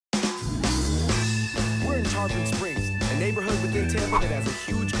Tarpon Springs, a neighborhood within Tampa that has a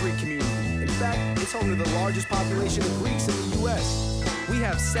huge Greek community. In fact, it's home to the largest population of Greeks in the U.S. We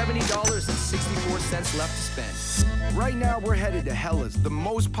have $70.64 left to spend. Right now, we're headed to Hella's, the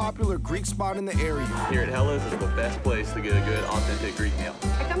most popular Greek spot in the area. Here at Hella's is the best place to get a good, authentic Greek meal.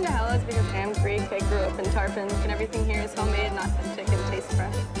 I come to Hella's because I am Greek. I grew up in Tarpon, and everything here is homemade and authentic and tastes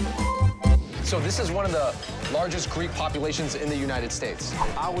fresh. So this is one of the largest Greek populations in the United States.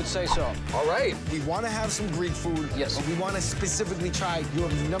 I would say so. All right. We want to have some Greek food. Yes. But we want to specifically try your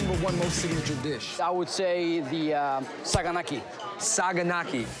 #1 most signature dish. I would say the Saganaki.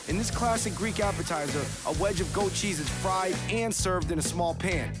 Saganaki. In this classic Greek appetizer, a wedge of goat cheese is fried and served in a small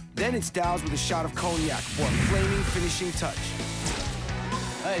pan. Then it's doused with a shot of cognac for a flaming finishing touch.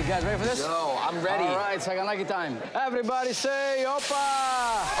 Hey, you guys ready for this? Yo, I'm ready. All right, Saganaki time. Everybody say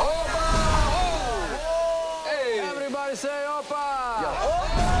Opa! Opa! Oh! Hey! Everybody say Opa! Yo,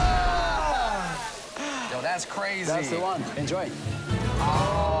 Opa! Yo, that's crazy. That's the one. Enjoy.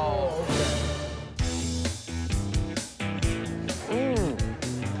 Oh.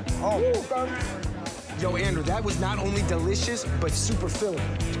 Oh, yo, Andrew, that was not only delicious, but super filling.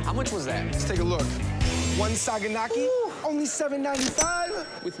 How much was that? Let's take a look. One Saganaki, only $7.95.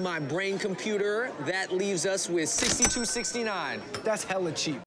 With my brain computer, that leaves us with $62.69. That's hella cheap.